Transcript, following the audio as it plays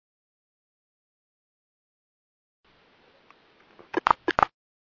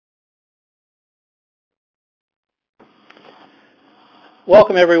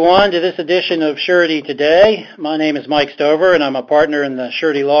Welcome, everyone, to this edition of Surety Today. My name is Mike Stover, and I'm a partner in the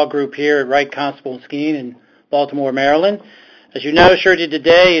Surety Law Group here at Wright Constable & Skeen in Baltimore, Maryland. As you know, Surety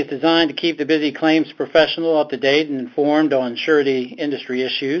Today is designed to keep the busy claims professional up to date and informed on surety industry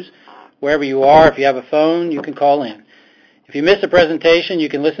issues. Wherever you are, if you have a phone, you can call in. If you miss a presentation, you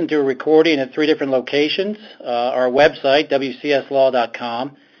can listen to a recording at 3 different locations: our website,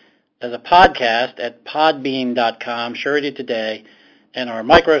 wcslaw.com, as a podcast at podbean.com, Surety Today, and our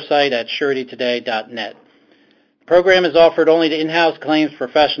microsite at suretytoday.net. The program is offered only to in-house claims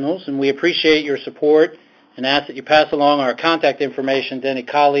professionals, and we appreciate your support and ask that you pass along our contact information to any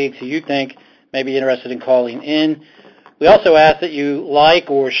colleagues who you think may be interested in calling in. We also ask that you like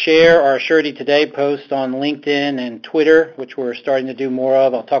or share our Surety Today posts on LinkedIn and Twitter, which we're starting to do more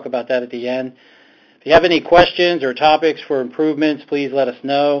of. I'll talk about that at the end. If you have any questions or topics for improvements, please let us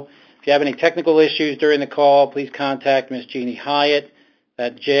know. If you have any technical issues during the call, please contact Ms. Jeannie Hyatt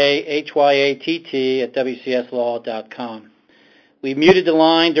at jhyatt@wcslaw.com. We muted the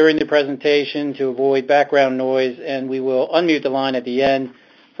line during the presentation to avoid background noise, and we will unmute the line at the end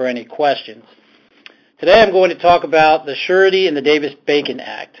for any questions. Today I'm going to talk about the Surety and the Davis-Bacon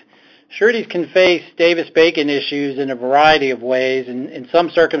Act. Sureties can face Davis-Bacon issues in a variety of ways. In some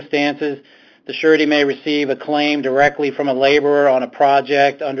circumstances, the surety may receive a claim directly from a laborer on a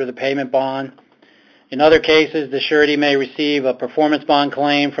project under the payment bond. In other cases, the surety may receive a performance bond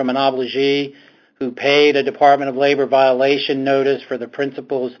claim from an obligee who paid a Department of Labor violation notice for the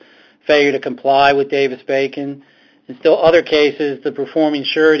principal's failure to comply with Davis-Bacon. In still other cases, the performing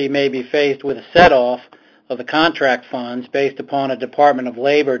surety may be faced with a set-off of the contract funds based upon a Department of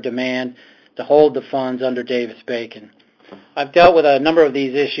Labor demand to hold the funds under Davis-Bacon. I've dealt with a number of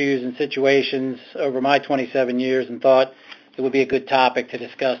these issues and situations over my 27 years and thought it would be a good topic to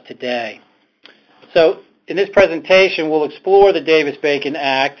discuss today. So in this presentation, we'll explore the Davis-Bacon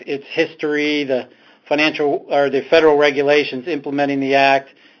Act, its history, the federal regulations implementing the Act,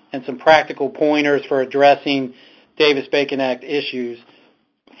 and some practical pointers for addressing Davis-Bacon Act issues.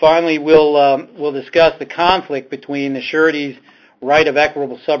 Finally, we'll discuss the conflict between the surety's right of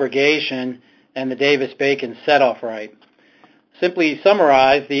equitable subrogation and the Davis-Bacon set-off right. Simply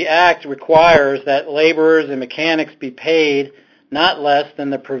summarized, the Act requires that laborers and mechanics be paid not less than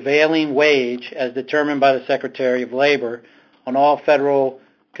the prevailing wage as determined by the Secretary of Labor on all federal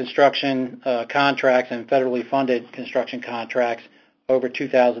construction contracts and federally funded construction contracts over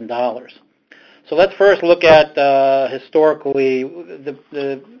 $2,000. So let's first look at historically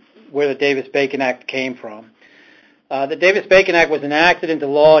where the Davis-Bacon Act came from. The Davis-Bacon Act was enacted into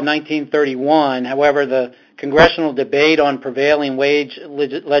law in 1931. However, the congressional debate on prevailing wage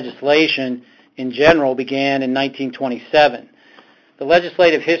legislation in general began in 1927. The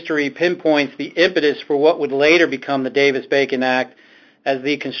legislative history pinpoints the impetus for what would later become the Davis-Bacon Act as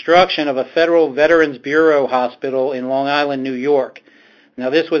the construction of a federal Veterans Bureau hospital in Long Island, New York. Now,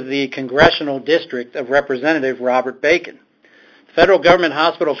 this was the congressional district of Representative Robert Bacon. The federal government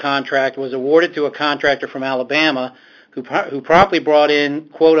hospital contract was awarded to a contractor from Alabama who promptly brought in,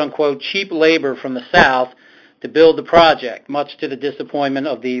 quote-unquote, cheap labor from the South to build the project, much to the disappointment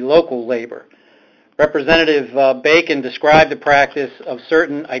of the local labor. Representative Bacon described the practice of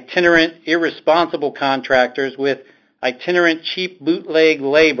certain itinerant, irresponsible contractors with itinerant, cheap bootleg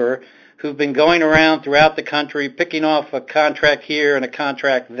labor who've been going around throughout the country picking off a contract here and a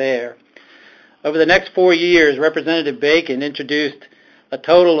contract there. Over the next 4 years, Representative Bacon introduced a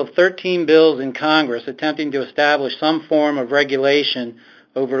total of 13 bills in Congress attempting to establish some form of regulation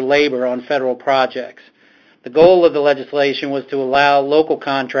over labor on federal projects. The goal of the legislation was to allow local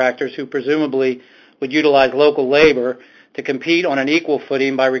contractors who presumably would utilize local labor to compete on an equal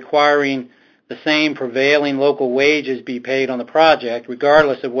footing by requiring the same prevailing local wages be paid on the project,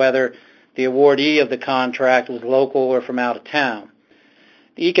 regardless of whether the awardee of the contract was local or from out of town.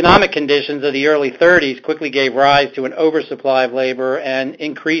 The economic conditions of the early 30s quickly gave rise to an oversupply of labor and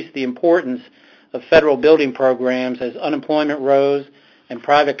increased the importance of federal building programs as unemployment rose and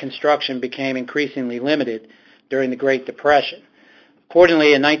private construction became increasingly limited during the Great Depression.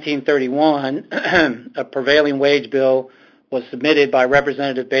 Accordingly, in 1931, a prevailing wage bill was submitted by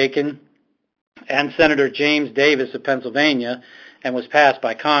Representative Bacon and Senator James Davis of Pennsylvania and was passed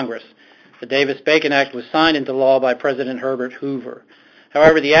by Congress. The Davis-Bacon Act was signed into law by President Herbert Hoover.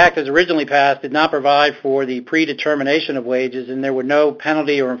 However, the Act as originally passed did not provide for the predetermination of wages, and there were no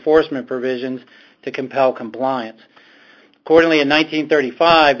penalty or enforcement provisions to compel compliance. Accordingly, in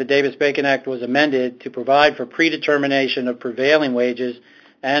 1935, the Davis-Bacon Act was amended to provide for predetermination of prevailing wages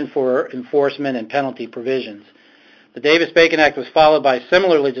and for enforcement and penalty provisions. The Davis-Bacon Act was followed by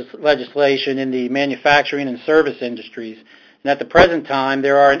similar legislation in the manufacturing and service industries, And at the present time,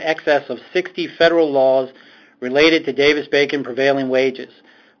 there are in excess of 60 federal laws related to Davis-Bacon prevailing wages.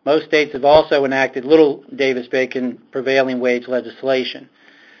 Most states have also enacted little Davis-Bacon prevailing wage legislation.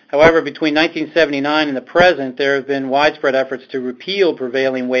 However, between 1979 and the present, there have been widespread efforts to repeal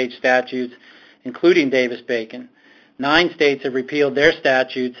prevailing wage statutes, including Davis-Bacon. 9 states have repealed their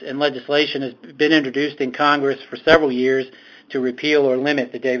statutes, and legislation has been introduced in Congress for several years to repeal or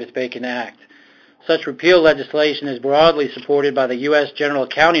limit the Davis-Bacon Act. Such repeal legislation is broadly supported by the U.S. General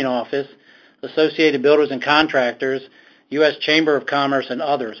Accounting Office, Associated Builders and Contractors, U.S. Chamber of Commerce, and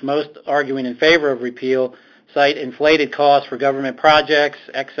others. Most arguing in favor of repeal cite inflated costs for government projects,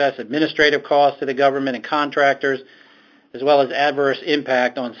 excess administrative costs to the government and contractors, as well as adverse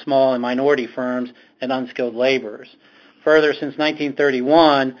impact on small and minority firms and unskilled laborers. Further, since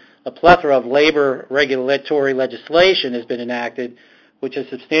 1931, a plethora of labor regulatory legislation has been enacted, which has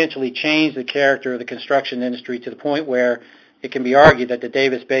substantially changed the character of the construction industry to the point where it can be argued that the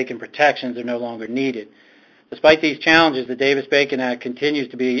Davis-Bacon protections are no longer needed. Despite these challenges, the Davis-Bacon Act continues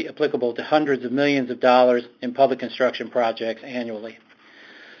to be applicable to hundreds of millions of dollars in public construction projects annually.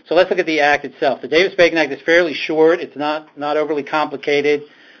 So let's look at the Act itself. The Davis-Bacon Act is fairly short. It's not overly complicated.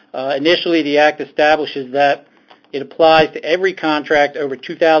 Initially, the Act establishes that it applies to every contract over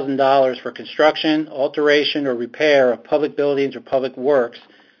 $2,000 for construction, alteration, or repair of public buildings or public works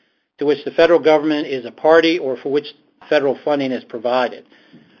to which the federal government is a party or for which federal funding is provided.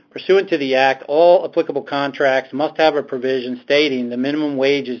 Pursuant to the Act, all applicable contracts must have a provision stating the minimum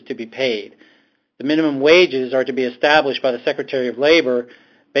wages to be paid. The minimum wages are to be established by the Secretary of Labor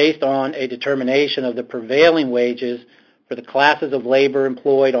based on a determination of the prevailing wages for the classes of labor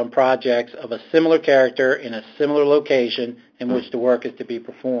employed on projects of a similar character in a similar location in which the work is to be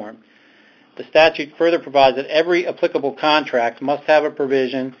performed. The statute further provides that every applicable contract must have a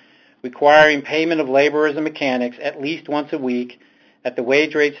provision requiring payment of laborers and mechanics at least once a week at the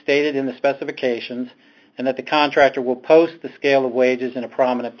wage rate stated in the specifications, and that the contractor will post the scale of wages in a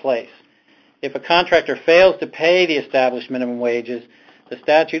prominent place. If a contractor fails to pay the established minimum wages, the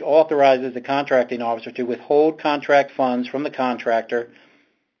statute authorizes the contracting officer to withhold contract funds from the contractor,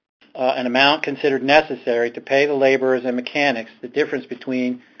 an amount considered necessary to pay the laborers and mechanics the difference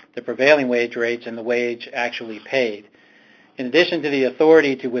between the prevailing wage rates and the wage actually paid. In addition to the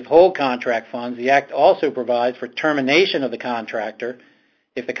authority to withhold contract funds, the Act also provides for termination of the contractor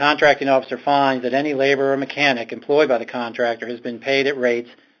if the contracting officer finds that any laborer or mechanic employed by the contractor has been paid at rates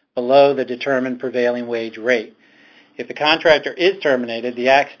below the determined prevailing wage rate. If the contractor is terminated, the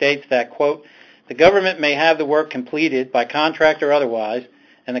Act states that, quote, the government may have the work completed by contract or otherwise,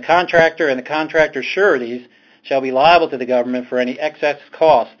 and the contractor and the contractor's sureties shall be liable to the government for any excess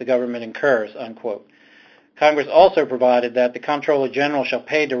costs the government incurs, unquote. Congress also provided that the Comptroller General shall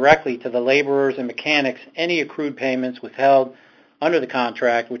pay directly to the laborers and mechanics any accrued payments withheld under the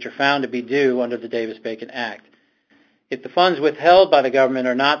contract which are found to be due under the Davis-Bacon Act. If the funds withheld by the government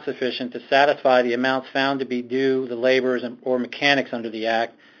are not sufficient to satisfy the amounts found to be due the laborers or mechanics under the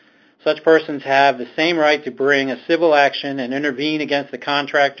Act, such persons have the same right to bring a civil action and intervene against the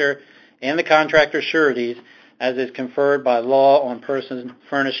contractor and the contractor's sureties as is conferred by law on persons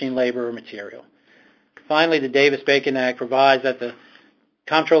furnishing labor or material. Finally, the Davis-Bacon Act provides that the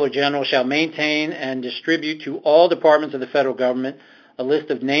Comptroller General shall maintain and distribute to all departments of the federal government a list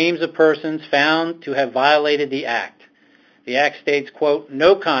of names of persons found to have violated the Act. The Act states, quote,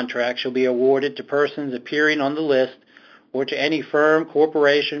 no contract shall be awarded to persons appearing on the list or to any firm,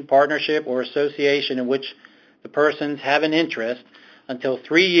 corporation, partnership, or association in which the persons have an interest until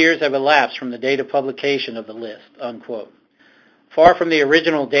 3 years have elapsed from the date of publication of the list, unquote. Far from the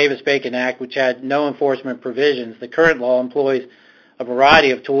original Davis-Bacon Act, which had no enforcement provisions, the current law employs a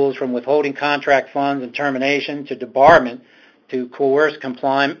variety of tools from withholding contract funds and termination to debarment to coerce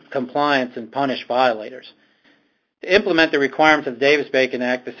compliance and punish violators. To implement the requirements of the Davis-Bacon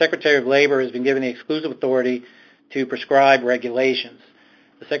Act, the Secretary of Labor has been given the exclusive authority to prescribe regulations.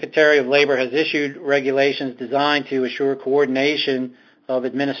 The Secretary of Labor has issued regulations designed to assure coordination of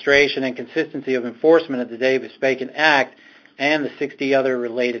administration and consistency of enforcement of the Davis-Bacon Act and the 60 other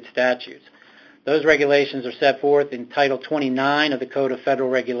related statutes. Those regulations are set forth in Title 29 of the Code of Federal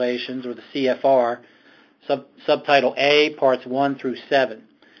Regulations, or the CFR, Subtitle A, Parts 1 through 7.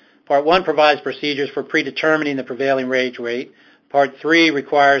 Part 1 provides procedures for predetermining the prevailing wage rate. Part 3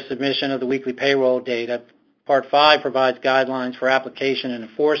 requires submission of the weekly payroll data. Part 5 provides guidelines for application and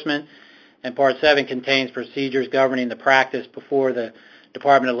enforcement. And Part 7 contains procedures governing the practice before the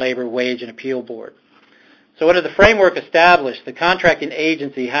Department of Labor Wage and Appeal Board. So under the framework established, the contracting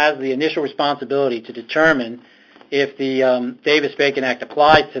agency has the initial responsibility to determine if the Davis-Bacon Act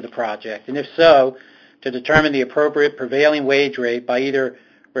applies to the project, and if so, to determine the appropriate prevailing wage rate by either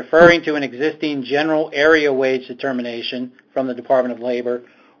referring to an existing general area wage determination from the Department of Labor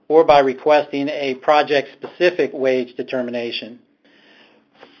or by requesting a project-specific wage determination.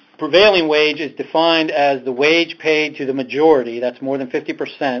 Prevailing wage is defined as the wage paid to the majority, that's more than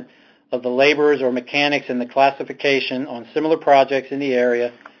 50%, of the laborers or mechanics in the classification on similar projects in the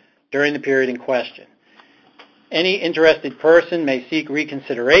area during the period in question. Any interested person may seek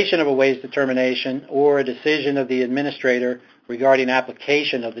reconsideration of a wage determination or a decision of the administrator regarding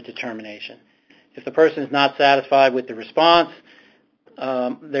application of the determination. If the person is not satisfied with the response,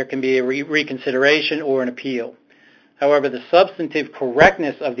 there can be a reconsideration or an appeal. However, the substantive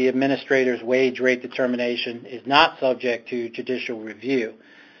correctness of the administrator's wage rate determination is not subject to judicial review.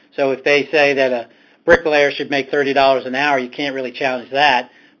 So if they say that a bricklayer should make $30 an hour, you can't really challenge that,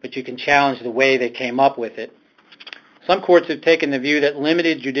 but you can challenge the way they came up with it. Some courts have taken the view that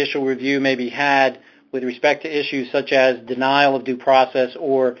limited judicial review may be had with respect to issues such as denial of due process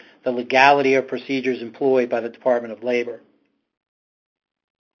or the legality of procedures employed by the Department of Labor.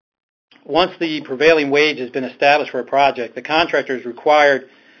 Once the prevailing wage has been established for a project, the contractor is required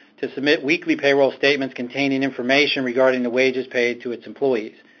to submit weekly payroll statements containing information regarding the wages paid to its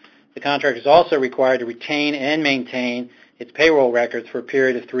employees. The contractor is also required to retain and maintain its payroll records for a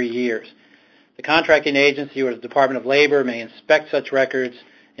period of 3 years. The contracting agency or the Department of Labor may inspect such records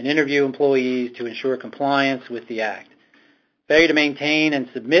and interview employees to ensure compliance with the Act. Failure to maintain and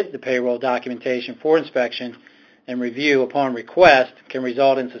submit the payroll documentation for inspection and review upon request can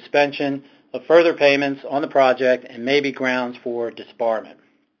result in suspension of further payments on the project and may be grounds for debarment.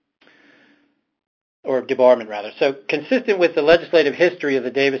 So consistent with the legislative history of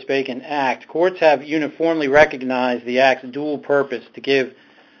the Davis-Bacon Act, courts have uniformly recognized the Act's dual purpose to give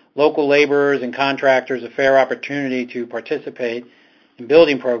local laborers and contractors a fair opportunity to participate in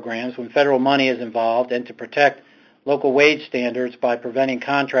building programs when federal money is involved and to protect local wage standards by preventing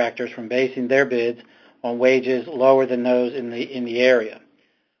contractors from basing their bids on wages lower than those in the area.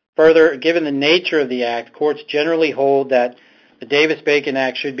 Further, given the nature of the Act, courts generally hold that the Davis-Bacon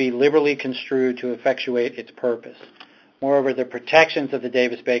Act should be liberally construed to effectuate its purpose. Moreover, the protections of the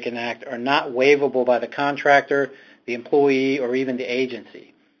Davis-Bacon Act are not waivable by the contractor, the employee, or even the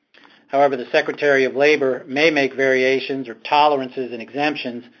agency. However, the Secretary of Labor may make variations or tolerances and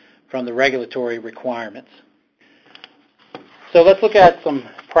exemptions from the regulatory requirements. So let's look at some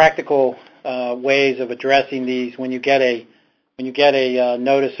practical ways of addressing these when you get a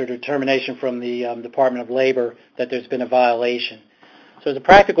notice or determination from the Department of Labor that there's been a violation. So as a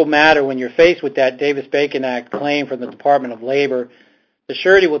practical matter, when you're faced with that Davis-Bacon Act claim from the Department of Labor, the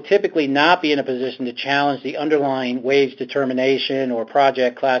surety will typically not be in a position to challenge the underlying wage determination or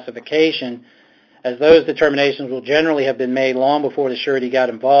project classification, as those determinations will generally have been made long before the surety got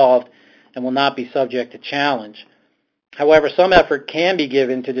involved and will not be subject to challenge. However, some effort can be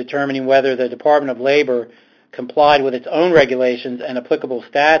given to determining whether the Department of Labor complied with its own regulations and applicable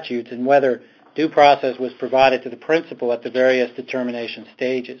statutes and whether due process was provided to the principal at the various determination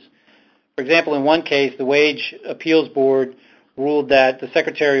stages. For example, in one case, the Wage Appeals Board ruled that the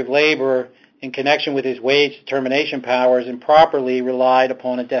Secretary of Labor, in connection with his wage determination powers, improperly relied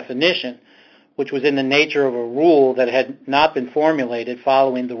upon a definition, which was in the nature of a rule that had not been formulated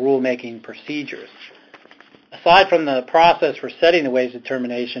following the rulemaking procedures. Aside from the process for setting the wage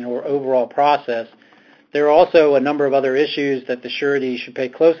determination or overall process, there are also a number of other issues that the surety should pay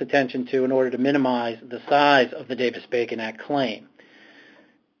close attention to in order to minimize the size of the Davis-Bacon Act claim.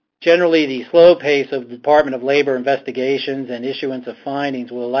 Generally, the slow pace of the Department of Labor investigations and issuance of findings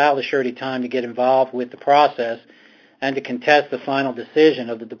will allow the surety time to get involved with the process and to contest the final decision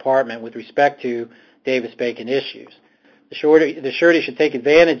of the department with respect to Davis-Bacon issues. The surety should take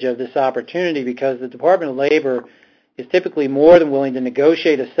advantage of this opportunity because the Department of Labor is typically more than willing to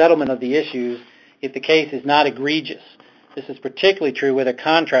negotiate a settlement of the issues if the case is not egregious. This is particularly true where the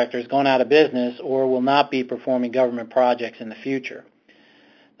contractor has gone out of business or will not be performing government projects in the future.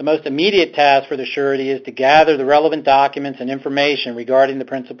 The most immediate task for the surety is to gather the relevant documents and information regarding the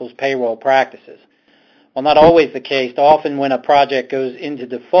principal's payroll practices. While not always the case, often when a project goes into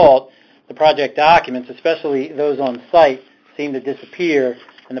default, the project documents, especially those on site, seem to disappear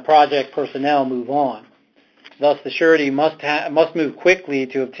and the project personnel move on. Thus, the surety must move quickly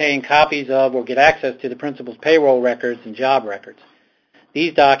to obtain copies of or get access to the principal's payroll records and job records.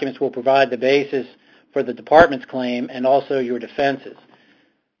 These documents will provide the basis for the department's claim and also your defenses.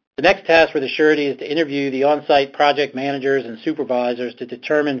 The next task for the surety is to interview the on-site project managers and supervisors to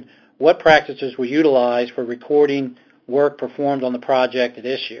determine what practices were utilized for recording work performed on the project at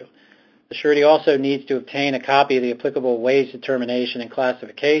issue. The surety also needs to obtain a copy of the applicable wage determination and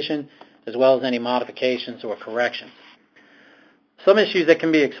classification as well as any modifications or corrections. Some issues that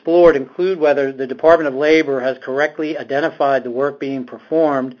can be explored include whether the Department of Labor has correctly identified the work being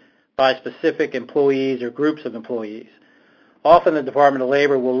performed by specific employees or groups of employees. Often the Department of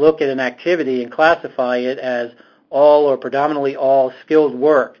Labor will look at an activity and classify it as all or predominantly all skilled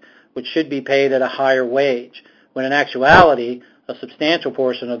work, which should be paid at a higher wage, when in actuality, a substantial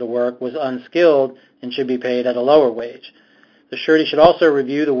portion of the work was unskilled and should be paid at a lower wage. The surety should also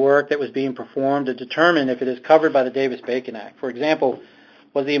review the work that was being performed to determine if it is covered by the Davis-Bacon Act. For example,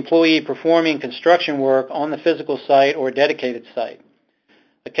 was the employee performing construction work on the physical site or a dedicated site?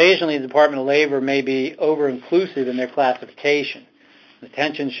 Occasionally, the Department of Labor may be over-inclusive in their classification.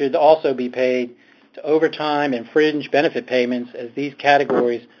 Attention should also be paid to overtime and fringe benefit payments, as these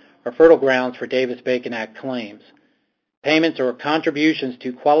categories are fertile grounds for Davis-Bacon Act claims. Payments or contributions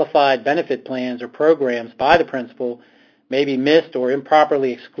to qualified benefit plans or programs by the principal may be missed or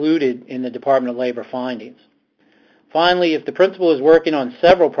improperly excluded in the Department of Labor findings. Finally, if the principal is working on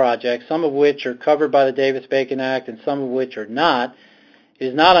several projects, some of which are covered by the Davis-Bacon Act and some of which are not, it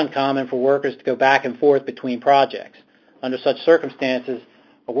is not uncommon for workers to go back and forth between projects. Under such circumstances,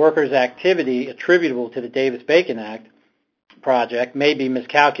 a worker's activity attributable to the Davis-Bacon Act project may be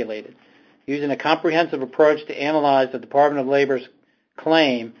miscalculated. Using a comprehensive approach to analyze the Department of Labor's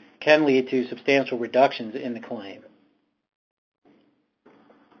claim can lead to substantial reductions in the claim.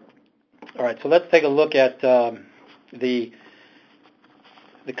 All right, so let's take a look at the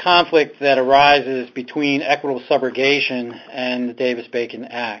conflict that arises between equitable subrogation and the Davis-Bacon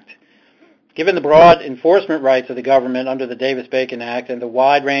Act. Given the broad enforcement rights of the government under the Davis-Bacon Act and the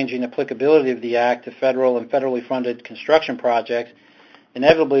wide-ranging applicability of the Act to federal and federally funded construction projects,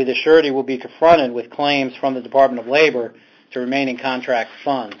 inevitably the surety will be confronted with claims from the Department of Labor to remaining contract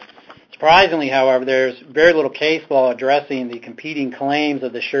funds. Surprisingly, however, there's very little case law addressing the competing claims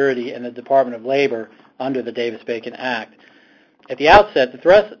of the surety and the Department of Labor under the Davis-Bacon Act. At the outset,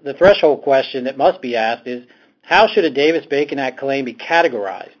 the threshold question that must be asked is, how should a Davis-Bacon Act claim be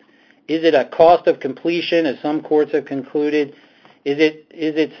categorized? Is it a cost of completion, as some courts have concluded? Is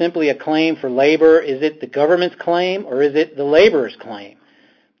it simply a claim for labor? Is it the government's claim, or is it the laborer's claim?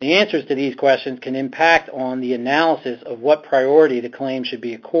 The answers to these questions can impact on the analysis of what priority the claim should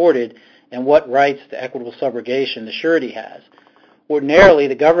be accorded and what rights to equitable subrogation the surety has. Ordinarily,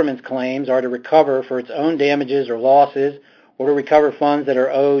 the government's claims are to recover for its own damages or losses, or to recover funds that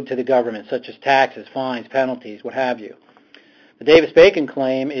are owed to the government, such as taxes, fines, penalties, what have you. The Davis-Bacon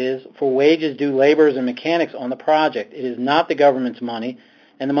claim is for wages due laborers and mechanics on the project. It is not the government's money,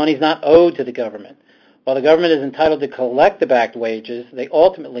 and the money is not owed to the government. While the government is entitled to collect the backed wages, they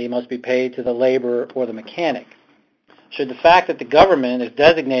ultimately must be paid to the laborer or the mechanic. Should the fact that the government is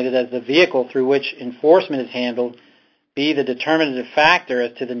designated as the vehicle through which enforcement is handled be the determinative factor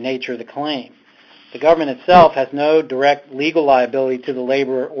as to the nature of the claim? The government itself has no direct legal liability to the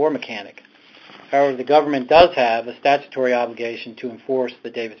laborer or mechanic. However, the government does have a statutory obligation to enforce the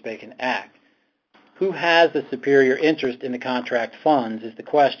Davis-Bacon Act. Who has the superior interest in the contract funds is the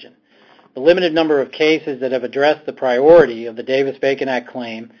question. The limited number of cases that have addressed the priority of the Davis-Bacon Act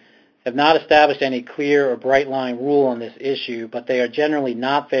claim have not established any clear or bright-line rule on this issue, but they are generally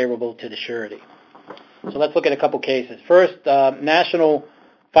not favorable to the surety. So let's look at a couple cases. First, National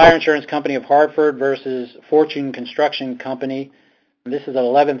Fire Insurance Company of Hartford versus Fortune Construction Company. And this is an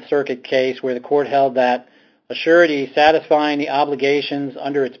 11th Circuit case where the court held that a surety satisfying the obligations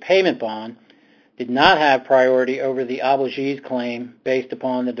under its payment bond did not have priority over the obligee's claim based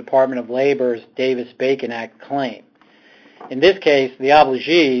upon the Department of Labor's Davis-Bacon Act claim. In this case, the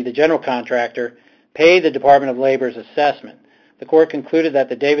obligee, the general contractor, paid the Department of Labor's assessment. The court concluded that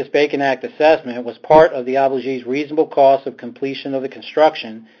the Davis-Bacon Act assessment was part of the obligee's reasonable cost of completion of the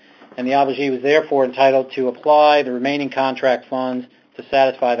construction, and the obligee was therefore entitled to apply the remaining contract funds to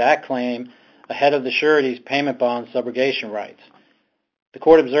satisfy that claim ahead of the surety's payment bond subrogation rights. The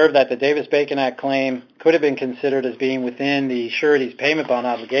court observed that the Davis-Bacon Act claim could have been considered as being within the surety's payment bond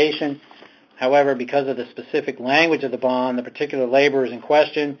obligation. However, because of the specific language of the bond, the particular laborers in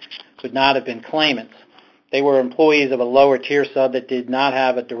question would not have been claimants. They were employees of a lower tier sub that did not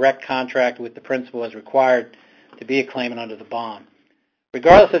have a direct contract with the principal as required to be a claimant under the bond.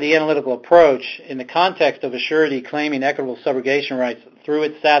 Regardless of the analytical approach, in the context of a surety claiming equitable subrogation rights through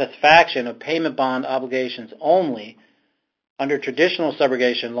its satisfaction of payment bond obligations only, under traditional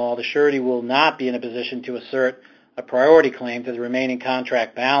subrogation law, the surety will not be in a position to assert a priority claim to the remaining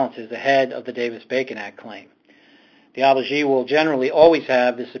contract balances ahead of the Davis-Bacon Act claim. The obligee will generally always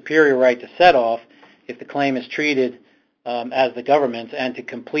have the superior right to set off if the claim is treated as the government's and to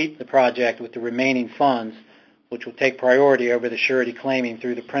complete the project with the remaining funds which will take priority over the surety claiming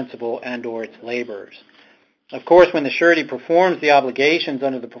through the principal and/or its laborers. Of course, when the surety performs the obligations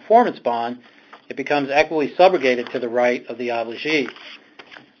under the performance bond, it becomes equally subrogated to the right of the obligee.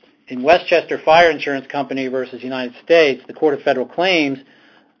 In Westchester Fire Insurance Company versus United States, the Court of Federal Claims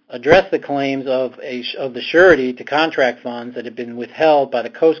addressed the claims of the surety to contract funds that had been withheld by the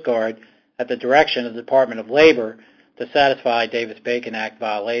Coast Guard at the direction of the Department of Labor to satisfy Davis-Bacon Act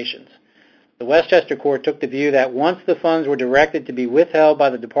violations. The Westchester Court took the view that once the funds were directed to be withheld by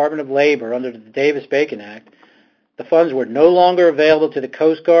the Department of Labor under the Davis-Bacon Act, the funds were no longer available to the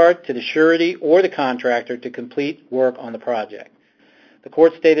Coast Guard, to the surety, or the contractor to complete work on the project. The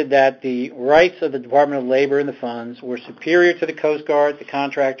court stated that the rights of the Department of Labor and the funds were superior to the Coast Guard, the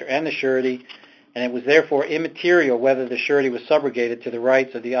contractor, and the surety, and it was therefore immaterial whether the surety was subrogated to the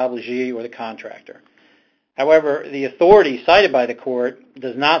rights of the obligee or the contractor. However, the authority cited by the court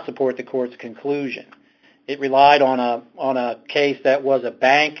does not support the court's conclusion. It relied on a case that was a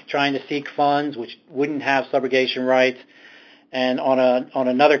bank trying to seek funds which wouldn't have subrogation rights, and on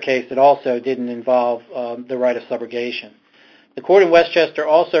another case that also didn't involve the right of subrogation. The court in Westchester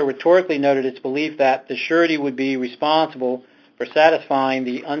also rhetorically noted its belief that the surety would be responsible for satisfying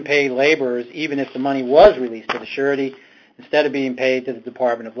the unpaid laborers even if the money was released to the surety instead of being paid to the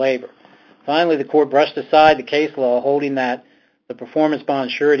Department of Labor. Finally, the court brushed aside the case law holding that the performance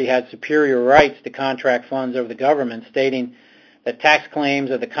bond surety had superior rights to contract funds over the government, stating that tax claims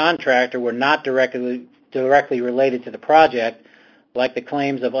of the contractor were not directly related to the project, like the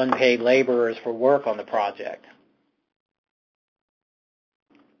claims of unpaid laborers for work on the project.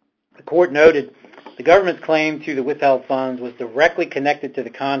 The court noted the government's claim to the withheld funds was directly connected to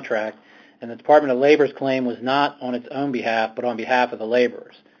the contract, and the Department of Labor's claim was not on its own behalf, but on behalf of the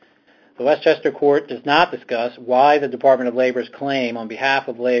laborers. The Westchester Court does not discuss why the Department of Labor's claim on behalf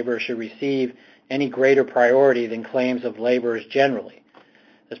of laborers should receive any greater priority than claims of laborers generally.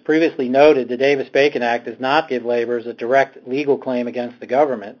 As previously noted, the Davis-Bacon Act does not give laborers a direct legal claim against the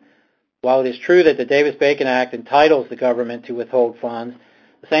government. While it is true that the Davis-Bacon Act entitles the government to withhold funds,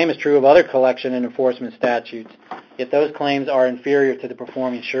 the same is true of other collection and enforcement statutes, yet those claims are inferior to the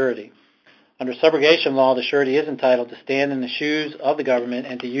performing surety. Under subrogation law, the surety is entitled to stand in the shoes of the government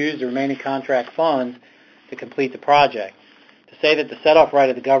and to use the remaining contract funds to complete the project. To say that the set-off right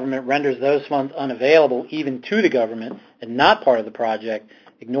of the government renders those funds unavailable even to the government and not part of the project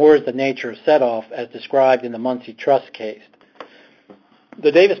ignores the nature of set-off as described in the Muncie Trust case.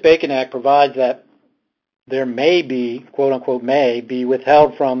 The Davis-Bacon Act provides that there may be, quote-unquote may, be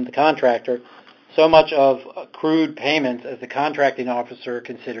withheld from the contractor so much of accrued payments as the contracting officer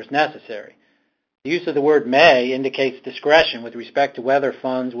considers necessary. The use of the word may indicates discretion with respect to whether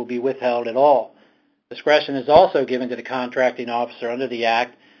funds will be withheld at all. Discretion is also given to the contracting officer under the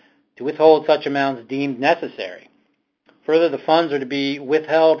Act to withhold such amounts deemed necessary. Further, the funds are to be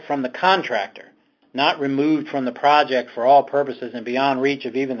withheld from the contractor, not removed from the project for all purposes and beyond reach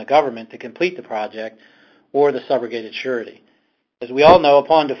of even the government to complete the project or the subrogated surety. As we all know,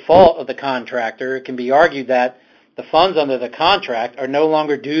 upon default of the contractor, it can be argued that the funds under the contract are no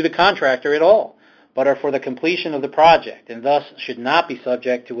longer due the contractor at all, but are for the completion of the project, and thus should not be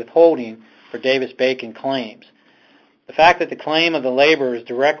subject to withholding for Davis-Bacon claims. The fact that the claim of the laborers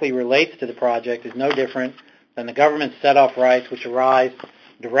directly relates to the project is no different than the government's set-off rights which arise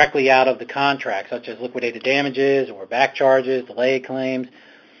directly out of the contract, such as liquidated damages or back charges, delay claims,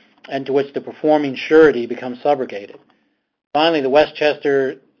 and to which the performing surety becomes subrogated. Finally, the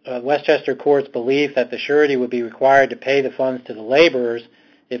Westchester Court's belief that the surety would be required to pay the funds to the laborers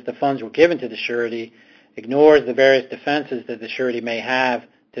if the funds were given to the surety ignores the various defenses that the surety may have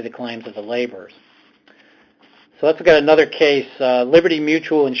to the claims of the laborers. So let's look at another case, Liberty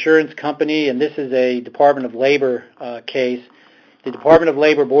Mutual Insurance Company, and this is a Department of Labor case. The Department of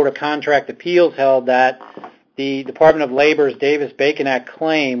Labor Board of Contract Appeals held that the Department of Labor's Davis-Bacon Act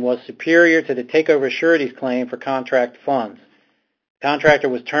claim was superior to the takeover surety's claim for contract funds. The contractor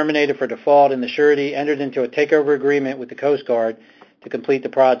was terminated for default and the surety entered into a takeover agreement with the Coast Guard to complete the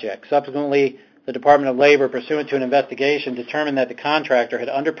project. Subsequently, the Department of Labor, pursuant to an investigation, determined that the contractor had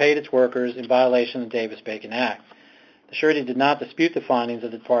underpaid its workers in violation of the Davis-Bacon Act. The surety did not dispute the findings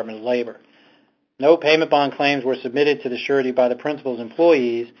of the Department of Labor. No payment bond claims were submitted to the surety by the principal's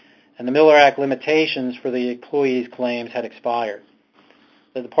employees, and the Miller Act limitations for the employees' claims had expired.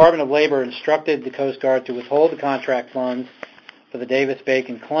 The Department of Labor instructed the Coast Guard to withhold the contract funds for the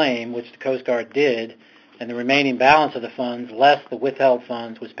Davis-Bacon claim, which the Coast Guard did, and the remaining balance of the funds, less the withheld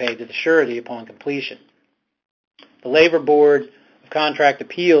funds, was paid to the surety upon completion. The Labor Board of Contract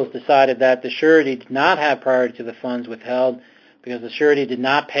Appeals decided that the surety did not have priority to the funds withheld because the surety did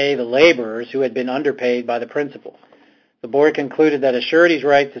not pay the laborers who had been underpaid by the principal. The board concluded that a surety's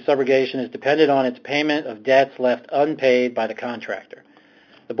right to subrogation is dependent on its payment of debts left unpaid by the contractor.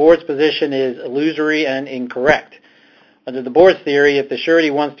 The board's position is illusory and incorrect. Under the board's theory, if the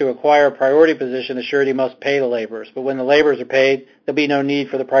surety wants to acquire a priority position, the surety must pay the laborers. But when the laborers are paid, there'll be no need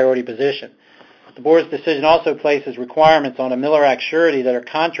for the priority position. The board's decision also places requirements on a Miller Act surety that are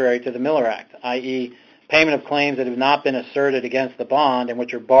contrary to the Miller Act, i.e., payment of claims that have not been asserted against the bond and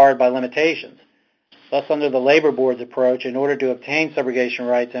which are barred by limitations. Thus, under the Labor Board's approach, in order to obtain subrogation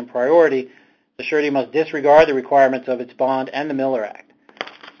rights and priority, the surety must disregard the requirements of its bond and the Miller Act.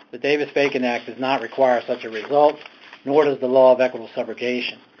 The Davis-Bacon Act does not require such a result, nor does the law of equitable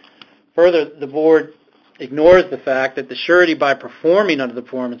subrogation. Further, the board ignores the fact that the surety, by performing under the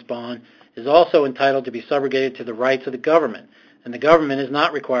performance bond, is also entitled to be subrogated to the rights of the government, and the government is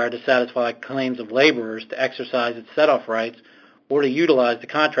not required to satisfy claims of laborers to exercise its set-off rights or to utilize the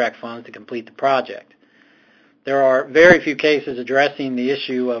contract funds to complete the project. There are very few cases addressing the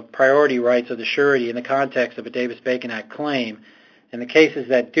issue of priority rights of the surety in the context of a Davis-Bacon Act claim, and the cases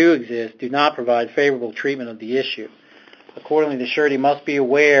that do exist do not provide favorable treatment of the issue. Accordingly, the surety must be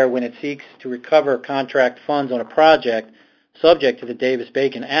aware when it seeks to recover contract funds on a project subject to the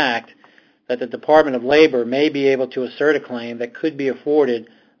Davis-Bacon Act that the Department of Labor may be able to assert a claim that could be afforded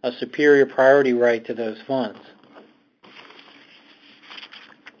a superior priority right to those funds.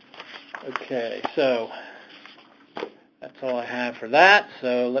 Okay, so that's all I have for that.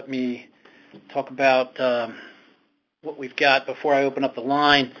 So let me talk about what we've got before I open up the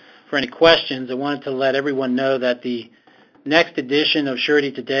line for any questions. I wanted to let everyone know that the next edition of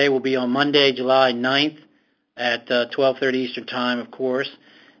Surety Today will be on Monday, July 9th at 12:30 Eastern Time, of course,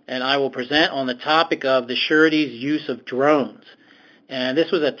 and I will present on the topic of the surety's use of drones. And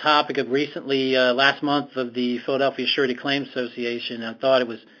this was a topic of recently, last month, of the Philadelphia Surety Claims Association, and I thought it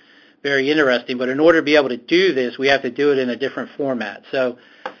was very interesting. But in order to be able to do this, we have to do it in a different format. So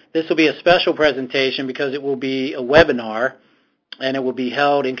this will be a special presentation because it will be a webinar, and it will be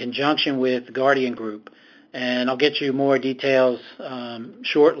held in conjunction with Guardian Group. And I'll get you more details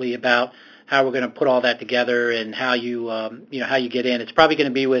shortly about how we're going to put all that together and how you how you get in. It's probably going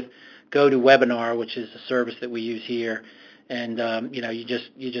to be with GoToWebinar, which is the service that we use here, and you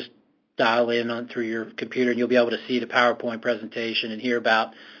just dial in through your computer, and you'll be able to see the PowerPoint presentation and hear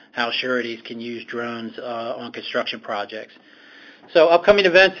about how sureties can use drones on construction projects. So upcoming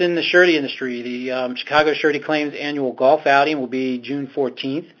events in the surety industry. The Chicago Surety Claims Annual Golf Outing will be June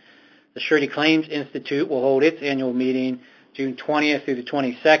 14th. The Surety Claims Institute will hold its annual meeting June 20th through the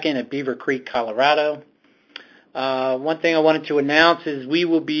 22nd at Beaver Creek, Colorado. One thing I wanted to announce is we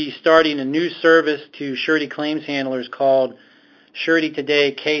will be starting a new service to surety claims handlers called Surety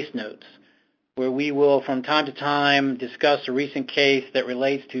Today Case Notes, where we will from time to time discuss a recent case that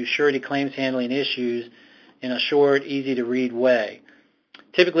relates to surety claims handling issues in a short, easy-to-read way.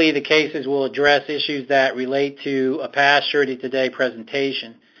 Typically, the cases will address issues that relate to a past Surety Today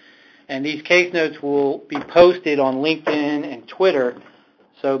presentation. And these case notes will be posted on LinkedIn and Twitter,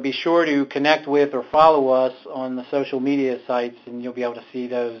 so be sure to connect with or follow us on the social media sites, and you'll be able to see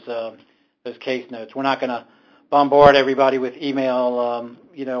those case notes. We're not going to bombard everybody with email,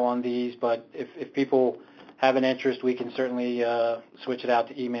 on these, but if people have an interest, we can certainly switch it out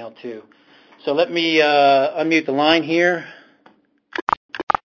to email too. So let me unmute the line here.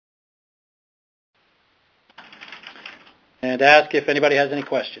 And ask if anybody has any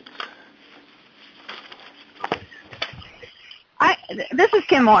questions. This is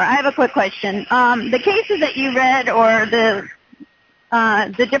Kim Moore. I have a quick question. The cases that you read, or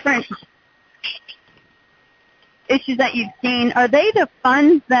the different issues that you've seen, are they the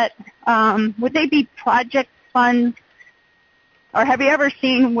funds that, would they be project funds? Or have you ever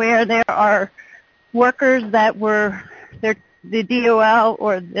seen where there are workers that were, the DOL,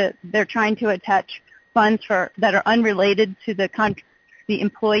 or they're trying to attach funds that are unrelated to the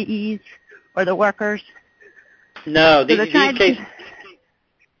employees or the workers? No, these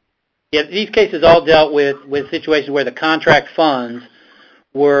cases all dealt with situations where the contract funds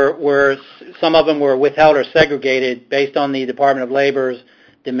were some of them were withheld or segregated based on the Department of Labor's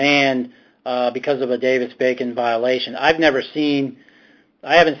demand because of a Davis-Bacon violation. I haven't seen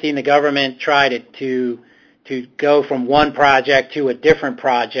the government try to go from one project to a different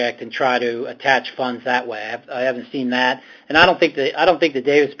project and try to attach funds that way. I haven't seen that, and I don't think the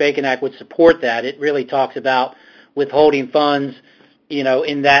Davis-Bacon Act would support that. It really talks about withholding funds,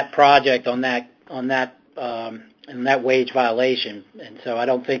 in that project on that wage violation, and so I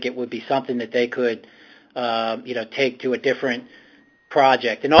don't think it would be something that they could, take to a different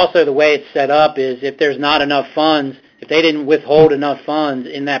project. And also the way it's set up is if there's not enough funds if they didn't withhold enough funds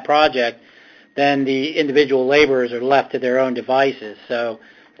in that project, then the individual laborers are left to their own devices. So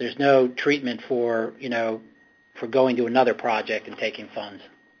there's no treatment for going to another project and taking funds.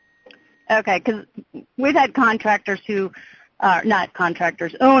 Okay, because we've had contractors who are not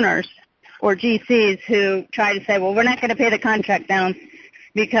contractors, owners or GCs who try to say, well, we're not going to pay the contract down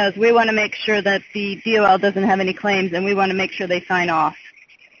because we want to make sure that the DOL doesn't have any claims and we want to make sure they sign off.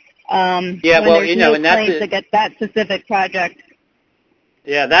 And that's to get that specific project.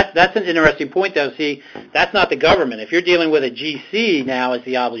 Yeah, that's an interesting point, though. See, that's not the government. If you're dealing with a GC now as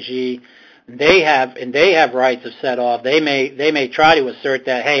the obligee, they have rights of set off. They may try to assert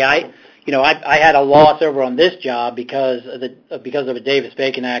that, hey, I had a loss over on this job because of a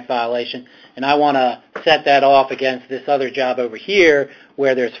Davis-Bacon Act violation, and I want to set that off against this other job over here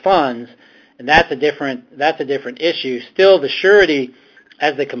where there's funds, and that's a different issue. Still, the surety,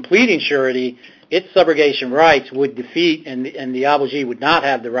 as the completing surety, its subrogation rights would defeat, and the obligee would not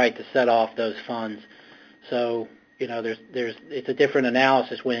have the right to set off those funds. So, it's a different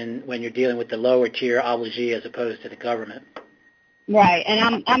analysis when you're dealing with the lower tier obligee as opposed to the government. Right,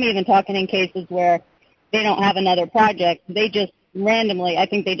 and I'm even talking in cases where they don't have another project. They just randomly, I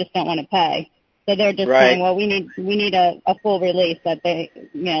think they just don't want to pay. So they're just saying, well, we need a full release that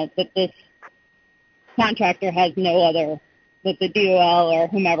that this contractor has no other, that the DOL or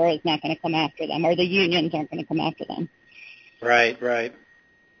whomever is not going to come after them, or the unions aren't going to come after them. Right.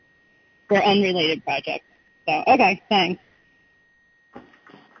 For unrelated projects. So, okay, thanks.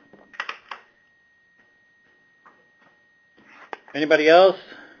 Anybody else?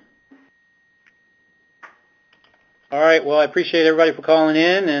 All right, well, I appreciate everybody for calling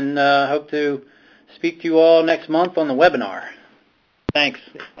in, and hope to speak to you all next month on the webinar. Thanks.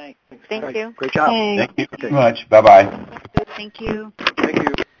 Thank you. Great job. Thanks. Thank you very much. Bye-bye. Thank you. Thank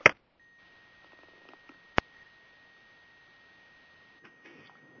you.